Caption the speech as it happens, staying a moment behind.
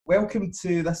welcome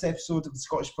to this episode of the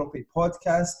Scottish Property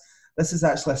Podcast. This is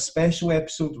actually a special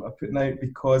episode that we're putting out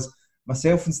because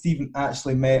myself and Stephen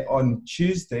actually met on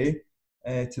Tuesday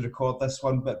to record this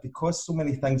one, but because so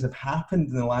many things have happened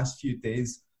in the last few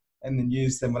days in the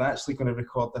news, then we're actually going to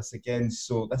record this again.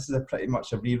 So this is pretty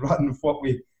much a rerun of what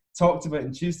we talked about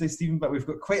on Tuesday, Stephen, but we've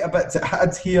got quite a bit to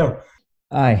add here.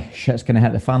 Aye, shit's kind of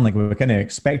hit the fan. Like we kind of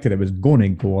expected it was going to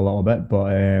go a little bit,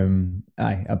 but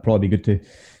it'd probably be good to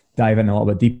dive in a little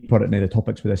bit deeper into the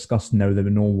topics we discussed now that we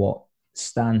know what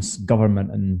stance government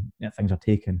and things are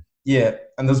taking. Yeah,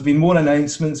 and there's been more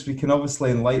announcements. We can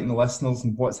obviously enlighten the listeners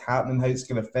on what's happening, how it's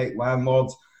going to affect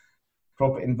landlords,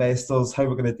 property investors, how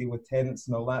we're going to deal with tenants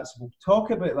and all that. So we'll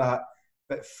talk about that.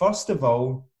 But first of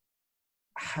all,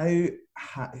 who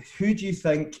do you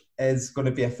think is going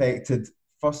to be affected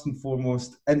first and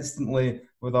foremost, instantly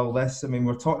with all this? I mean,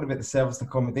 we're talking about the serviced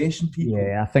accommodation people.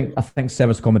 Yeah, I think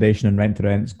serviced accommodation and rent to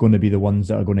rent is going to be the ones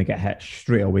that are going to get hit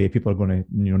straight away. People are going to,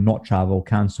 not travel,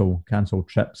 cancel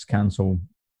trips, cancel,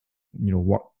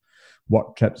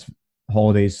 work trips,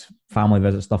 holidays, family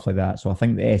visits, stuff like that. So I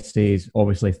think the SAs,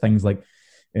 obviously things like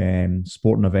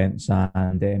sporting events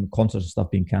and concerts and stuff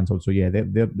being cancelled. So yeah,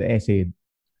 the SA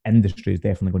industry is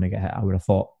definitely going to get hit, I would have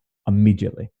thought,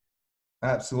 immediately.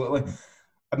 Absolutely.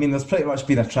 I mean, there's pretty much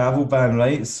been a travel ban,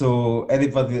 right? So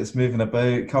anybody that's moving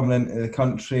about, coming into the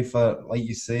country for, like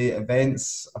you say,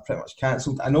 events are pretty much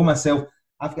cancelled. I know myself,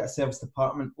 I've got a service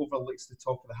department overlooks the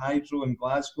top of the Hydro in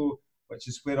Glasgow, which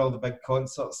is where all the big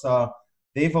concerts are.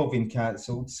 They've all been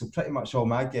cancelled. So pretty much all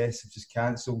my guests have just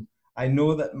cancelled. I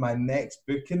know that my next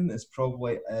booking is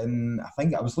probably in, I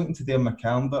think I was looking today on my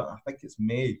calendar, I think it's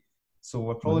May. So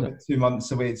we're probably about 2 months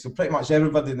away. So pretty much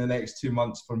everybody in the next 2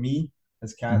 months for me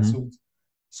is cancelled. Mm-hmm.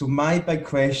 So my big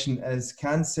question is,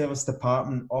 can service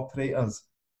department operators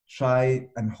try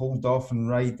and hold off and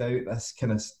ride out this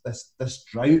kind of this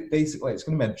drought? Basically, it's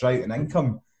going to be a drought in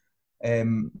income.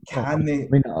 The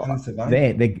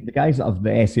guys that have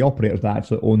the SE operators that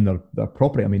actually own their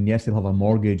property, I mean, yes, they'll have a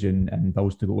mortgage and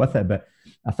bills to go with it, but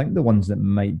I think the ones that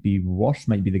might be worse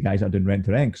might be the guys that are doing rent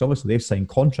to rent, because obviously they've signed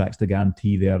contracts to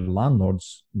guarantee their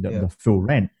landlords the full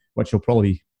rent, which will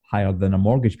probably be higher than a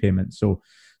mortgage payment. So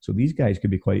these guys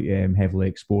could be quite heavily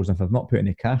exposed, and if they've not put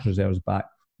any cash reserves back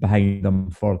behind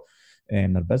them for their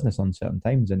business on certain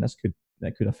times, and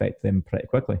that could affect them pretty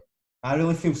quickly. I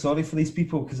really feel sorry for these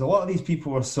people, because a lot of these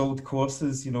people were sold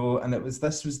courses, and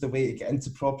this was the way to get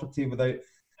into property without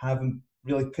having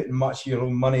really putting much of your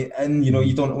own money in.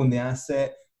 You don't own the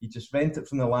asset, you just rent it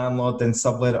from the landlord, then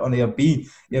sublet it on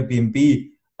Airbnb.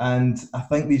 And I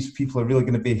think these people are really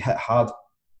going to be hit hard,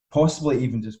 possibly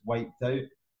even just wiped out.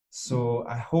 So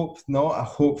I hope not. I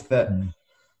hope that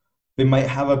they might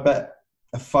have a bit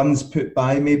of funds put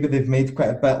by. Maybe they've made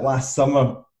quite a bit last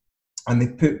summer and they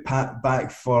put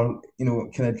back for,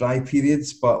 kind of dry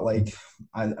periods. But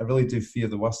I really do fear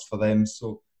the worst for them.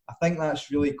 So I think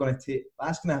that's really going to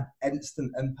have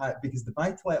instant impact, because the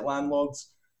buy-to-let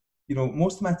landlords,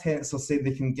 most of my tenants are saying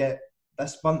they can get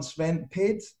this month's rent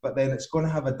paid, but then it's going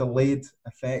to have a delayed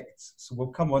effect. So we'll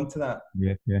come on to that.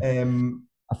 Yeah.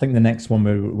 I think the next one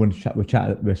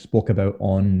we spoke about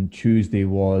on Tuesday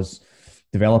was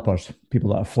developers,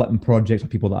 people that are flipping projects or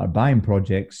people that are buying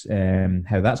projects,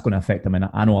 how that's going to affect them. And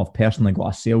I know I've personally got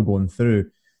a sale going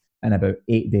through in about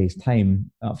 8 days' time.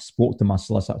 I've spoke to my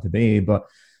solicitor today, but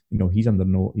he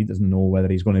doesn't know whether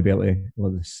he's going to be able to,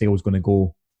 whether the sale's going to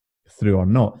go through or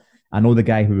not. I know the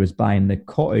guy who was buying the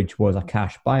cottage was a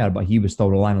cash buyer, but he was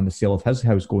still relying on the sale of his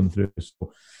house going through.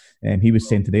 So he was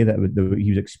saying today that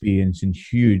he was experiencing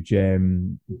huge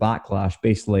backlash.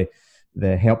 Basically,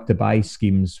 the Help to Buy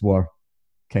schemes were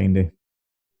kind of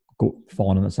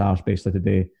falling on its arse basically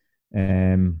today.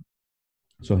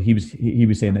 So he was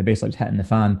saying that basically it was hitting the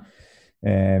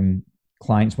fan.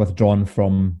 Clients withdrawn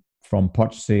from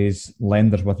purchases,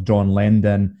 lenders withdrawn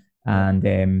lending, and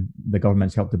the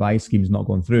government's Help to Buy schemes not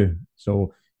going through.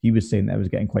 So he was saying that it was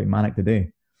getting quite manic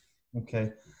today.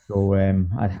 Okay. So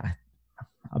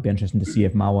I'll be interested to see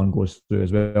if my one goes through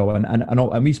as well.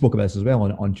 And we spoke about this as well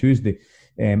on Tuesday.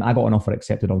 I got an offer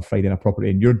accepted on Friday on a property,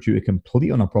 and you're due to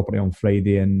complete on a property on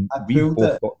Friday. And I pulled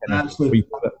it.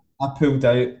 I pulled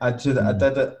out. I did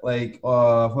it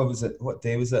what was it? What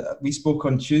day was it? We spoke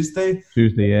on Tuesday.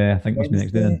 Yeah, I think it was the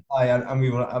next day.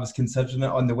 I was considering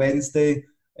it on the Wednesday.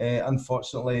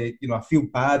 Unfortunately, I feel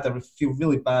bad. I feel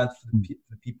really bad for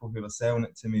the people who were selling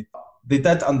it to me. They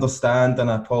did understand, and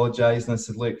I apologised, and I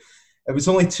said, look, it was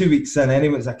only 2 weeks in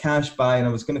anyway. It was a cash buy, and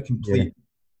I was going to complete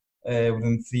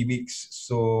within 3 weeks.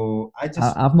 So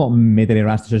I've not made any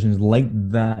rash decisions like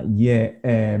that yet.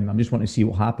 I'm just wanting to see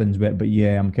what happens with it. But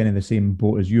yeah, I'm kind of the same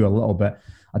boat as you a little bit.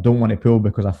 I don't want to pull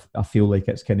because I feel like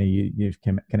it's kind of you've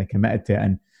kind of committed to it,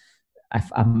 and I've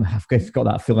got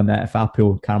that feeling that if I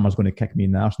pull, karma's going to kick me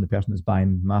in the arse, and the person that's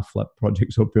buying my flip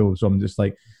projects will pull. So I'm just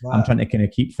like, wow. I'm trying to kind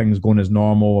of keep things going as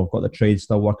normal. I've got the trade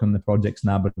still working on the projects in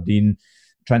Aberdeen,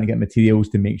 trying to get materials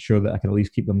to make sure that I can at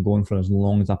least keep them going for as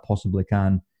long as I possibly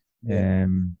can. Yeah.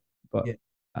 But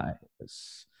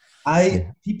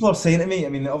people are saying to me, I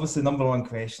mean, obviously the number one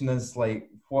question is like,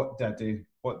 what do I do?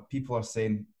 What people are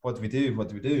saying, what do we do? What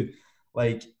do we do?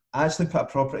 Like, I actually put a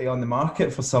property on the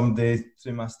market for somebody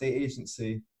through my estate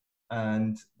agency,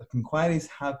 and the inquiries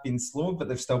have been slow, but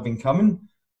they've still been coming.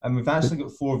 And we've actually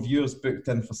got 4 viewers booked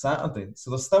in for Saturday. So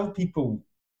there's still people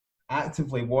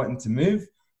actively wanting to move.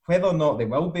 Whether or not they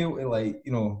will be able to, like,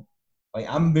 you know, like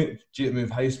I'm due to move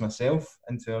house myself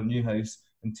into our new house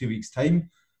in 2 weeks' time.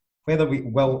 Whether we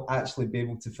will actually be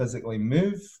able to physically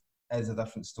move is a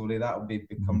different story. That will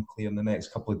become clear in the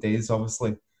next couple of days,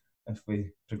 obviously, if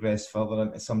we progress further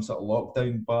into some sort of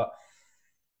lockdown. But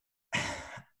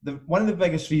one of the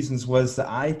biggest reasons was that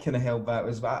I kind of held back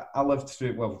was I lived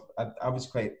through, well, I was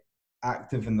quite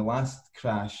active in the last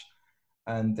crash,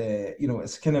 and you know,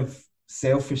 it's kind of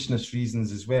selfishness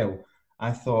reasons as well.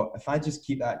 I thought if I just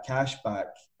keep that cash back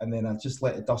and then I just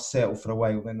let the dust settle for a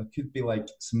while, then there could be like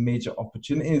some major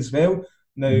opportunity as well.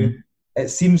 Now, it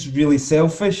seems really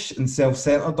selfish and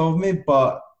self-centered of me,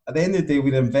 but at the end of the day,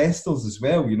 we're investors as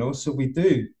well, you know, so we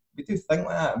do think like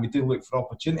that, and we do look for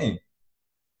opportunity.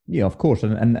 Yeah, of course,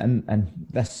 and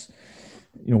this,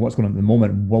 you know, what's going on at the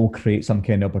moment will create some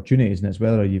kind of opportunities, and it's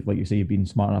whether you've, like you say, you've been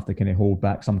smart enough to kind of hold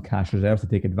back some cash reserves to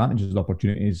take advantage of those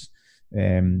opportunities.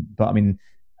 But I mean,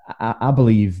 I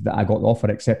believe that I got the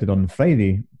offer accepted on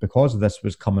Friday because this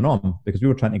was coming on, because I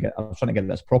was trying to get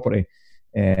this property,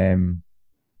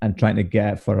 and trying to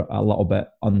get it for a little bit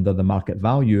under the market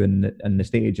value, and the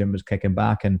estate agent was kicking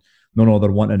back, and none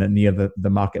other wanting it near the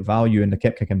market value, and they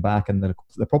kept kicking back, and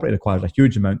the property requires a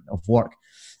huge amount of work,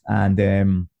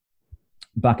 and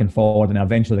back and forward, and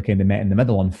eventually they kind of met in the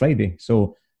middle on Friday.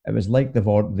 So it was like there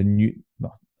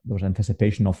was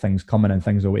anticipation of things coming and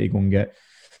things away to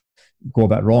go a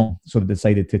bit wrong, so they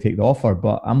decided to take the offer.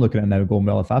 But I'm looking at it now going,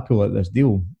 well, if I pull out this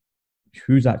deal,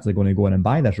 who's actually going to go in and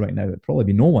buy this right now? It'd probably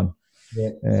be no one.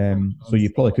 Yeah. So you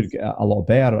probably could get a lot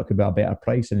better, or it could be a better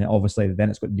price, and obviously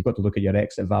then you've got to look at your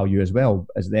exit value as well.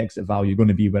 Is the exit value going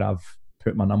to be where I've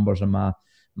put my numbers and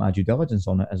my due diligence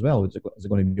on it as well? Is it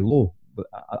going to be low? But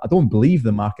I don't believe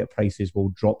the market prices will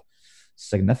drop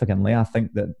significantly. I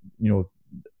think that, you know,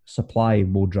 supply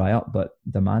will dry up, but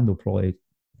demand will probably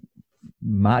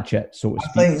match it, so to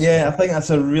speak. I think that's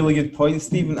a really good point,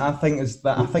 Stephen. I think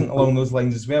along those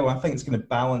lines as well. I think it's going to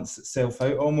balance itself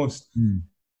out almost.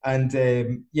 And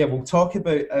we'll talk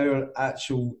about our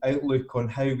actual outlook on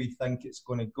how we think it's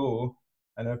going to go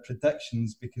and our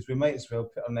predictions, because we might as well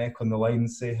put our neck on the line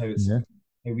and say how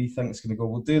we think it's going to go.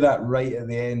 We'll do that right at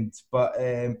the end. But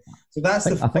so that's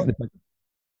I think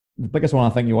the biggest one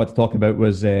I think you want to talk about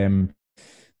was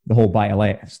the whole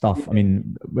buy-to-let stuff. I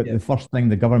mean, the first thing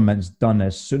the government's done,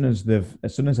 as soon as this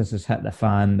has hit the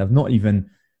fan, they've not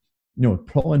even, you know,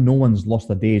 probably no one's lost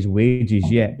a day's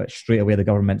wages yet, but straight away the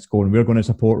government's going, we're going to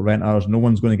support renters. No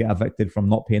one's going to get evicted from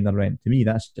not paying their rent. To me,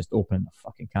 that's just opening a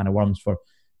fucking can of worms for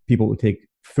people to take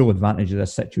full advantage of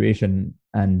this situation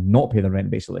and not pay the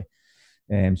rent, basically.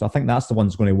 So I think that's the one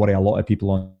that's going to worry a lot of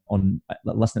people on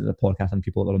listening to the podcast, and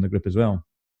people that are on the group as well.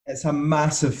 It's a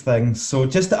massive thing. So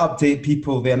just to update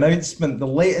people, the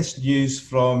latest news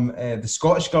from the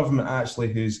Scottish government,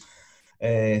 actually, who's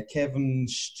Kevin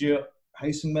Stewart,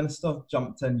 Housing Minister,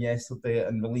 jumped in yesterday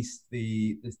and released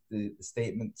the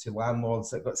statement to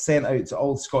landlords that got sent out to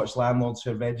all Scottish landlords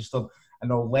who are registered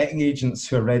and all letting agents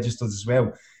who are registered as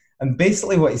well. And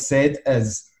basically what he said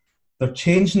is they're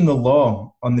changing the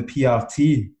law on the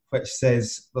PRT, which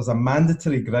says there's a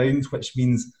mandatory ground, which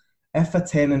means if a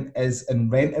tenant is in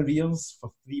rent arrears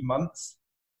for 3 months,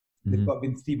 they've got to be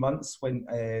in 3 months when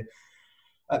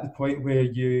at the point where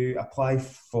you apply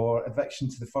for eviction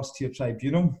to the first tier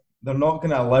tribunal. They're not going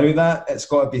to allow that. It's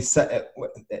got to be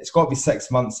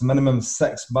 6 months, the minimum of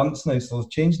 6 months now. So they're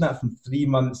changing that from 3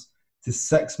 months to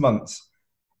 6 months.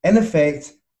 In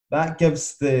effect, that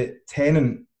gives the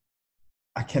tenant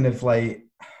a kind of like,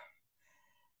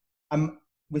 I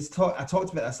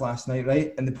talked about this last night,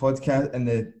 right, in the podcast, in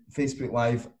the Facebook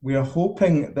Live. We are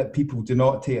hoping that people do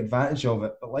not take advantage of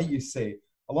it. But like you say,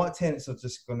 a lot of tenants are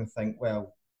just going to think,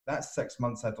 well, that's 6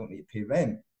 months, I don't need to pay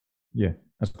rent. Yeah,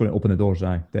 that's going to open the doors,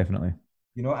 definitely.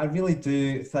 You know, I really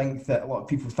do think that a lot of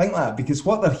people think that, because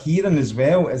what they're hearing as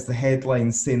well is the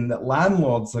headlines saying that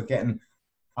landlords are getting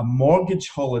a mortgage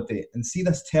holiday. And see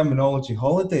this terminology,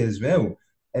 holiday, as well.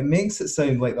 it makes it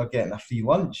sound like they're getting a free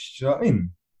lunch. Do you know what I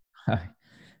mean? Aye.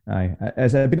 Aye.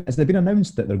 Has it been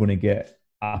announced that they're going to get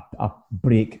a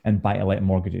break in buy-to-let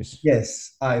mortgages?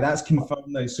 Yes, aye, that's confirmed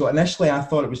now. So initially I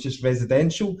thought it was just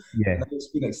residential, and Yeah. now it's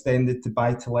been extended to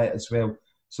buy to let as well.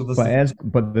 So there's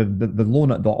But the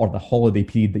loan or the holiday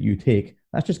period that you take,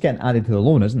 that's just getting added to the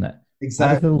loan, isn't it? Added to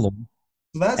exactly. the loan,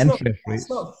 So interest that's rates.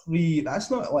 not free.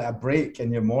 That's not like a break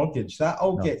in your mortgage. That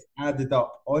all No. gets added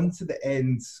up onto the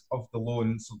end of the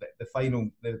loan, so that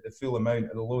the full amount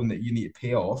of the loan that you need to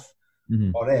pay off,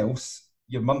 Mhm. or else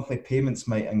your monthly payments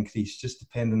might increase, just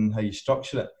depending on how you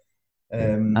structure it.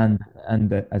 Yeah.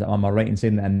 Am I right in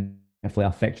saying that it definitely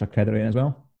affects your credit rating as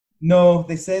well? No,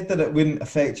 they said that it wouldn't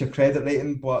affect your credit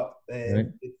rating, but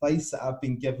Right. the advice that I've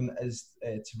been given is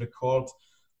to record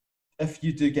if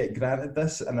you do get granted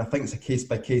this, and I think it's a case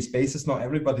by case basis. Not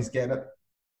everybody's getting it.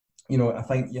 I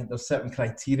think there's certain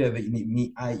criteria that you need to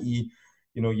meet, i.e.,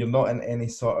 you're not in any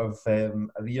sort of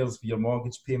arrears for your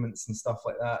mortgage payments and stuff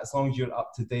like that. As long as you're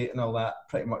up to date and all that,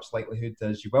 pretty much likelihood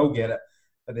is you will get it.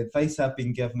 But the advice I've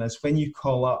been given is when you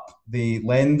call up the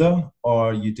lender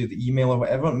or you do the email or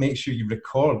whatever, make sure you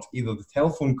record either the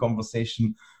telephone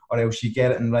conversation or else you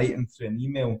get it in writing through an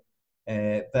email,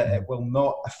 that it will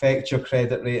not affect your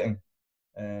credit rating.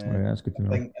 Oh, yeah, that's good to I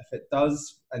know. think if it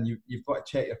does, and you've got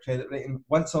to check your credit rating,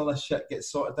 once all this shit gets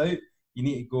sorted out, you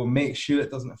need to go make sure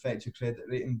it doesn't affect your credit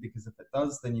rating, because if it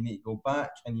does, then you need to go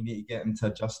back and you need to get them to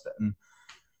adjust it and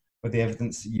with the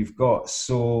evidence that you've got.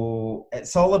 So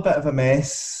it's all a bit of a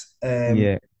mess.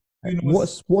 Yeah. Who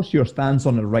knows? What's your stance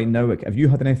on it right now? Like, have you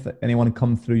had anyone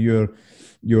come through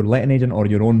your letting agent or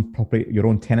your own property, your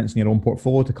own tenants in your own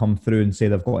portfolio to come through and say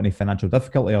they've got any financial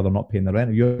difficulty or they're not paying the rent?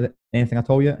 Have you had anything at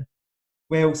all yet?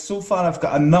 Well, so far I've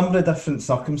got a number of different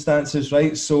circumstances,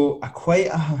 right? So I've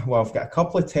got a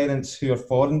couple of tenants who are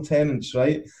foreign tenants,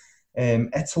 right?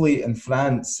 Italy and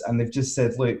France, and they've just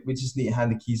said, look, we just need to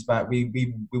hand the keys back.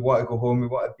 We want to go home. We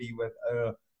want to be with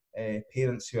our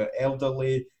parents who are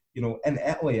elderly. In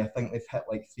Italy, I think they've hit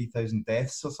like 3,000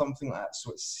 deaths or something like that.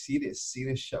 So it's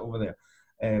serious shit over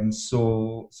there.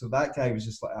 So that guy was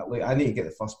just like, look, I need to get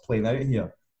the first plane out of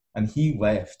here, and he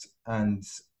left. And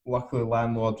luckily, the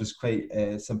landlord was quite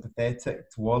sympathetic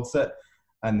towards it,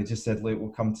 and they just said, look,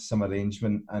 we'll come to some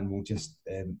arrangement, and we'll just,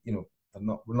 we're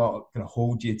not going to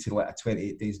hold you to like a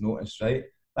 28 days notice, right?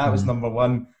 That was Mhm. number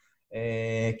one.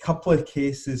 A couple of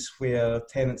cases where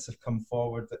tenants have come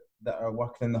forward that are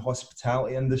working in the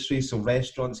hospitality industry, so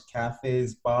restaurants,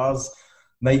 cafes, bars,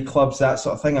 nightclubs, that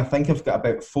sort of thing. I think I've got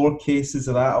about 4 cases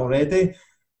of that already.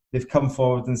 They've come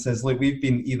forward and says, look, we've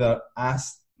been either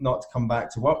asked not to come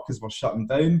back to work because we're shutting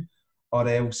down, or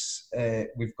else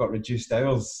we've got reduced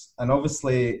hours. And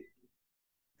obviously,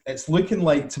 it's looking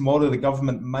like tomorrow the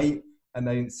government might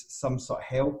announce some sort of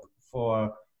help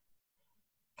for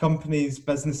companies,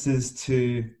 businesses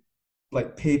to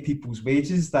like pay people's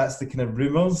wages. That's the kind of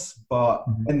rumours. But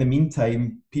Mhm. in the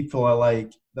meantime, people are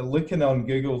like, they're looking on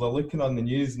Google, they're looking on the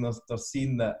news, and they're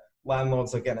seeing that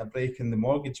landlords are getting a break in the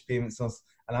mortgage payments. And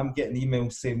I'm getting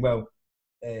emails saying, well,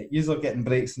 you are getting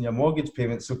breaks in your mortgage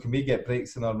payments, so can we get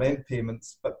breaks in our rent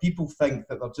payments? But people think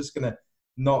that they're just going to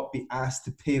not be asked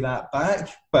to pay that back.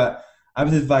 But I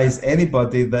would advise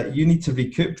anybody that you need to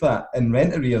recoup that in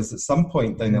rent arrears at some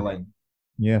point down the line.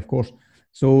 Yeah, of course.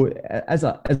 So, as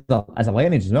a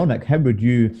letting agent as well, Nick, how would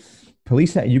you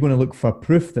police it? Are you going to look for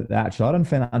proof that they actually are in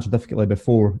financial difficulty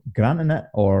before granting it,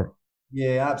 or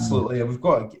Yeah, no? absolutely. We've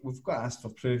got to ask for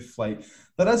proof. Like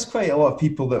there is quite a lot of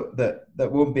people that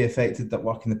won't be affected that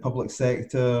work in the public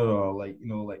sector, or like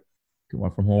Can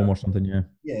work from home or something? Yeah.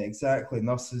 yeah, exactly.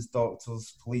 Nurses,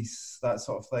 doctors, police, that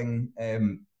sort of thing.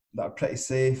 That are pretty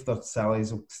safe. Their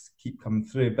salaries will keep coming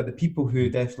through. But the people who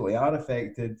definitely are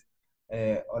affected,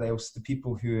 or else the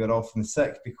people who are often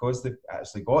sick because they've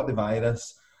actually got the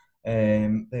virus,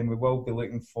 then we will be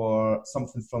looking for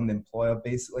something from the employer,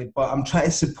 basically. But I'm trying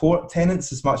to support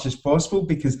tenants as much as possible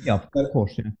because Yeah, of there,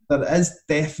 course. Yeah. there is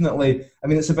definitely, I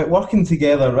mean, it's about working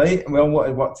together, right? And we all want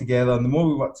to work together. And the more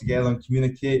we work together and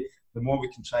communicate, the more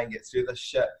we can try and get through this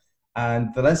shit.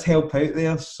 And there is help out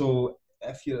there. So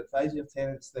if you're advising your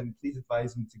tenants, then please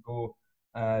advise them to go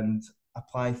and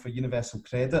apply for universal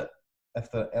credit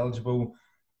if they're eligible.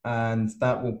 And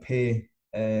that will pay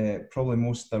probably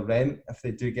most of their rent if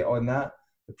they do get on that.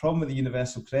 The problem with the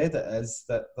universal credit is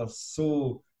that they're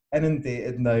so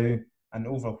inundated now and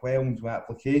overwhelmed with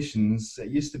applications.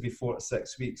 It used to be 4 to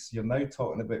 6 weeks. You're now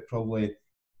talking about probably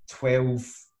 12,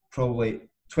 probably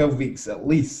 12 weeks at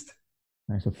least.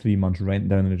 Nice. So 3 months rent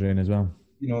down the drain as well,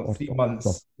 or, Three or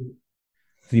months,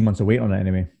 3 months of wait on it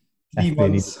anyway. three If they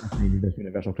need months. if they need this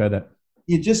universal credit.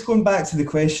 You're just going back to the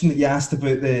question that you asked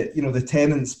about the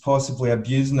tenants possibly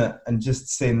abusing it and just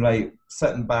saying, right,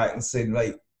 sitting back and saying,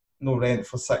 right, no rent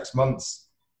for 6 months,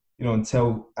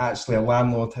 until actually a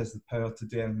landlord has the power to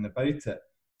do anything about it.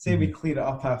 Say we clear it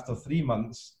up after 3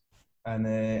 months and,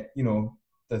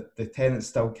 the tenant's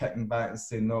still kicking back and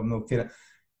saying, no, I'm not paying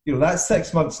it. That's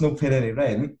 6 months no paying any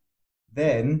rent.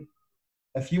 Then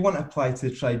if you want to apply to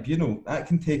the tribunal, that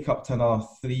can take up to another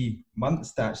 3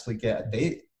 months to actually get a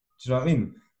date. Do you know what I mean?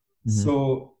 Mm-hmm.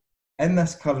 So in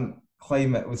this current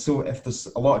climate, so if there's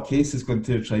a lot of cases going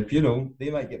to the tribunal, they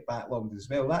might get backlogged as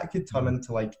well. That could turn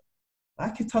into like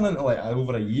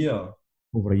over a year.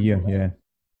 Over a year, yeah.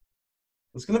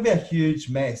 There's going to be a huge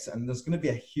mess, and there's going to be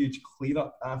a huge clear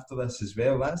up after this as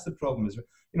well. That's the problem as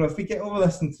well. If we get over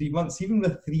this in 3 months, even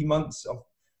with 3 months of,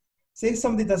 say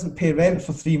somebody doesn't pay rent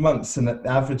for 3 months and the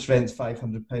average rent's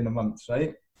 £500 a month,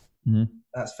 right? Mm-hmm.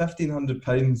 That's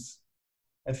 £1,500.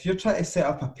 If you're trying to set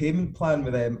up a payment plan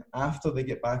with them after they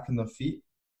get back on their feet.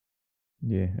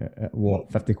 Yeah,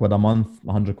 what, 50 quid a month,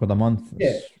 100 quid a month?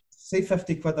 Yeah, say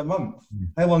 50 quid a month.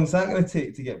 Mm-hmm. How long is that going to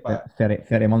take to get back?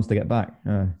 30 months to get back.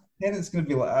 Tenant's going to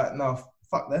be like, no,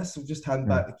 fuck this, we'll just hand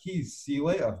back the keys, see you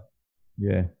later.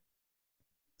 Yeah.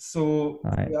 So,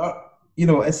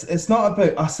 it's not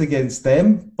about us against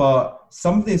them, but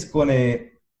somebody's going to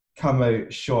come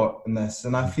out short in this,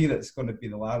 and I fear it's going to be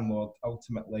the landlord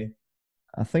ultimately.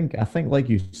 I think, like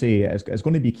you say, it's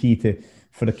going to be key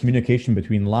for the communication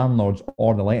between landlords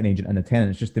or the letting agent and the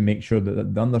tenants, just to make sure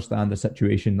that they understand the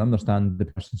situation, understand the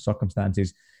person's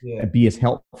circumstances, and be as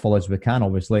helpful as we can,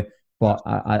 obviously. But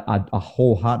I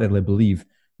wholeheartedly believe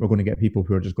we're going to get people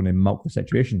who are just going to milk the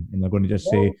situation, and they're going to just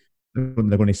say,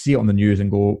 they're going to see it on the news and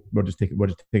go, we're just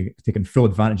taking full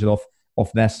advantage of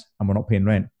this, and we're not paying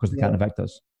rent because they can't evict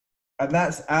us. And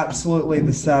that's absolutely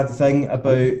the sad thing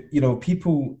about,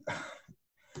 people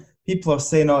are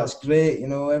saying, oh, it's great,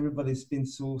 everybody's been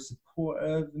so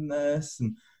supportive in this.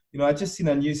 And, I just seen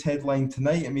a news headline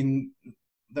tonight. I mean,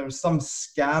 there was some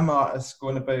scam artist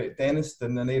going about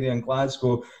Denniston, an area in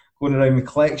Glasgow, going around with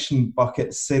collection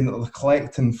buckets saying that they're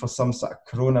collecting for some sort of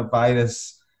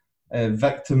coronavirus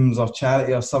victims or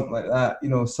charity or something like that.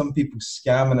 Some people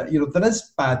scamming it. There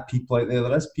is bad people out there.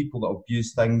 There is people that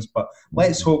abuse things, but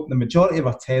let's hope the majority of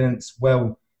our tenants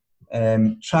will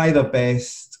try their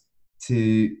best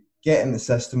to get in the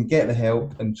system, get the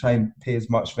help, and try and pay as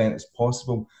much rent as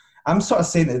possible. I'm sort of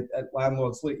saying to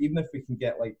landlords, look, even if we can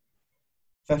get like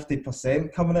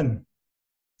 50% coming in,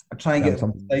 I try and get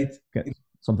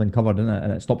something covered in it,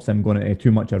 and it stops them going into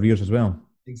too much arrears as well.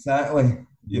 Exactly.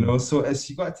 So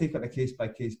you've got to take it on a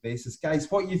case-by-case basis. Guys,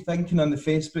 what are you thinking on the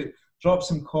Facebook? Drop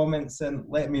some comments in.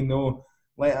 Let me know.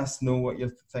 Let us know what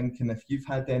you're thinking. If you've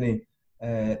had any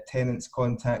tenants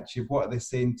contact you, what are they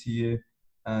saying to you?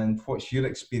 And what's your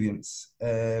experience?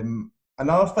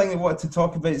 Another thing I wanted to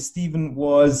talk about, Stephen,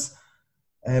 was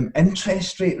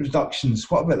interest rate reductions.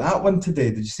 What about that one today?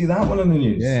 Did you see that one on the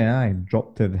news? Yeah, I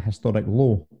dropped to the historic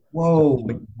low. Whoa.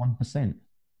 1%.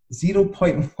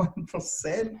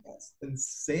 0.1%? That's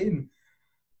insane.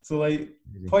 So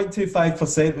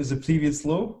 0.25% was the previous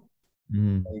low,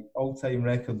 all-time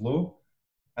record low.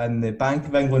 And the Bank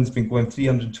of England's been going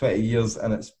 320 years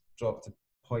and it's dropped to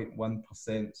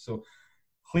 0.1%. So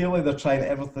clearly they're trying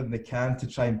everything they can to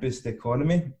try and boost the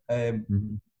economy.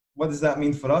 What does that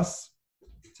mean for us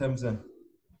in terms of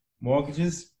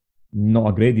mortgages? Not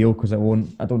a great deal, because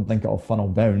I don't think it'll funnel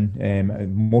down.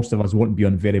 Most of us won't be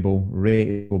on variable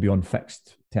rate; we'll be on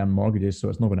fixed term mortgages, so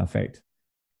it's not going to affect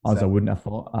us. I wouldn't have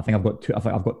thought. I think I've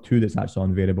got two that's actually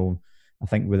on variable. I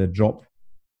think with a drop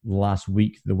last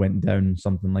week, they went down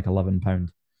something like £11.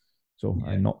 So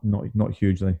not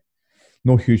hugely,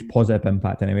 no huge positive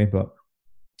impact anyway. But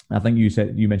I think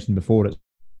you mentioned before, it's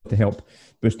to help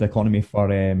boost the economy for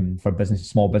businesses,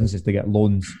 small businesses, to get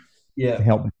loans. To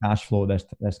help with cash flow this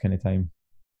kind of time.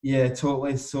 Yeah,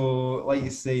 totally. So, like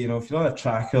you say, if you're on a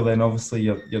tracker, then obviously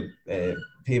your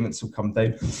payments will come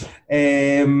down.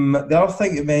 The other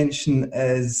thing to mention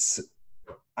is,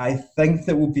 I think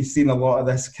that we'll be seeing a lot of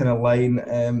this kind of line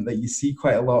that you see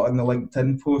quite a lot on the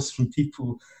LinkedIn posts from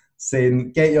people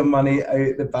saying, "Get your money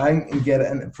out the bank and get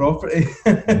it into property."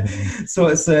 So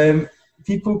it's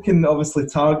people can obviously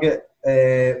target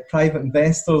private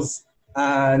investors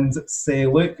and say,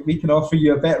 look, we can offer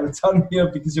you a better return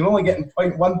here because you're only getting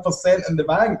 0.1% in the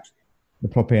bank. The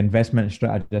proper investment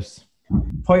strategist.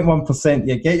 0.1%.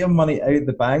 Yeah, get your money out of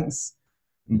the banks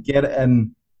and get it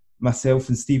in myself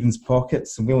and Stephen's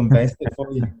pockets, and we'll invest it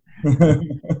for you.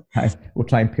 We'll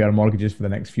try and pay our mortgages for the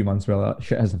next few months while that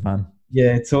shit hits the fan.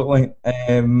 Yeah, totally.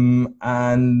 And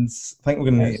I think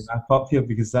we're going to need to Yes. wrap up here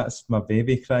because that's my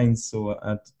baby crying. So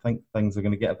I think things are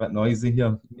going to get a bit noisy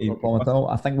here. No problem at all.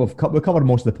 I think we've covered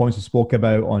most of the points we spoke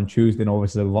about on Tuesday, and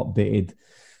obviously we've updated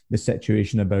the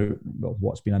situation about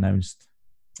what's been announced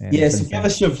Yeah, so since give then.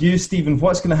 us your view, Stephen.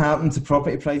 What's going to happen to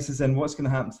property prices and what's going to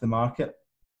happen to the market?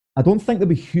 I don't think they'll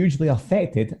be hugely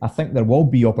affected. I think there will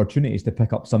be opportunities to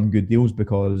pick up some good deals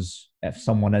because if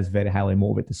someone is very highly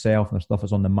motivated to sell and their stuff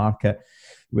is on the market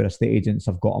where estate agents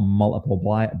have got a multiple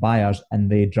buyers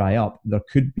and they dry up, there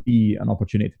could be an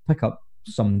opportunity to pick up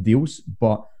some deals,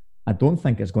 but I don't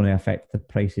think it's going to affect the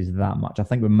prices that much. I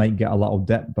think we might get a little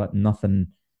dip, but nothing.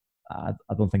 I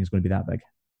don't think it's going to be that big.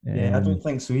 Yeah, I don't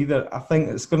think so either. I think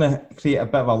it's going to create a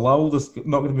bit of a lull. There's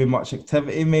not going to be much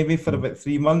activity maybe for about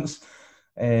 3 months.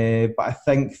 But I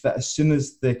think that as soon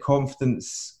as the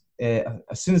confidence,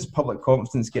 as soon as public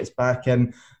confidence gets back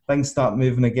in, things start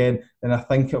moving again, then I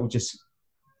think it will just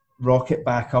rocket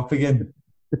back up again.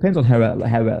 Depends on how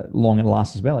long it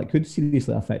lasts as well. It could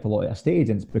seriously affect a lot of estate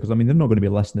agents because I mean they're not going to be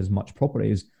listing as much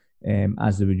properties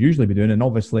as they would usually be doing, and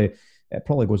obviously it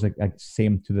probably goes like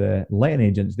same to the letting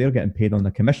agents. They're getting paid on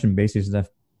a commission basis, and if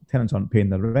tenants aren't paying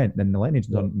their rent, then the letting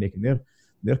agents aren't making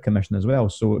their commission as well.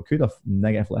 So it could have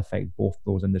negatively affect both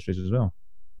those industries as well.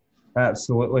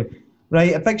 Absolutely.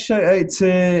 Right, a big shout out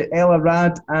to Ella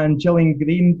Rad and Gillian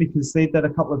Green because they did a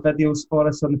couple of videos for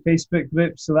us on the Facebook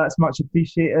group, so that's much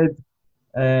appreciated.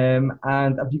 And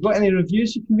have you got any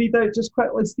reviews you can read out just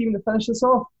quickly, Stephen, to finish this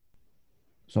off?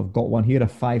 So I've got one here, a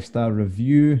 5-star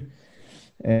review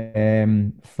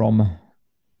from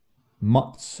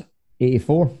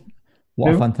Mutts84.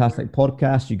 What a fantastic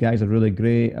podcast. You guys are really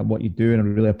great at what you do, and I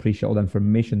really appreciate all the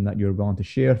information that you're willing to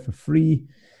share for free.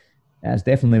 It's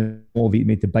definitely motivated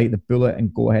me to bite the bullet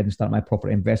and go ahead and start my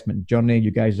property investment journey.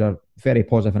 You guys are very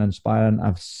positive and inspiring.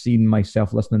 I've seen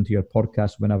myself listening to your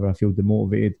podcast whenever I feel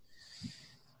demotivated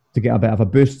to get a bit of a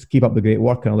boost. Keep up the great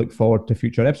work, and I look forward to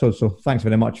future episodes. So thanks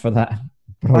very much for that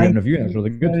brilliant review. It was really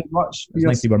good. It's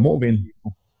nice to be motivating.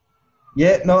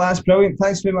 Yeah, no, that's brilliant.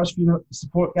 Thanks very much for your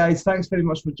support, guys. Thanks very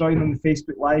much for joining the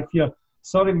Facebook Live here.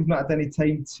 Sorry we've not had any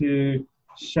time to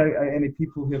shout out any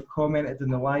people who have commented in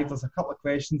the live. There's a couple of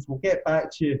questions. We'll get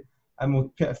back to you and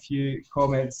we'll put a few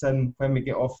comments in when we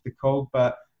get off the call.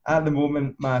 But at the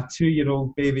moment, my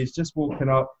 2-year-old baby's just woken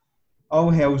up. All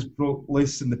hell's broke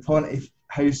loose in the Ponty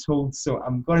household. So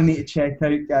I'm going to need to check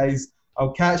out, guys.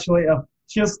 I'll catch you later.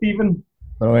 Cheers, Stephen.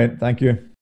 All right. Thank you.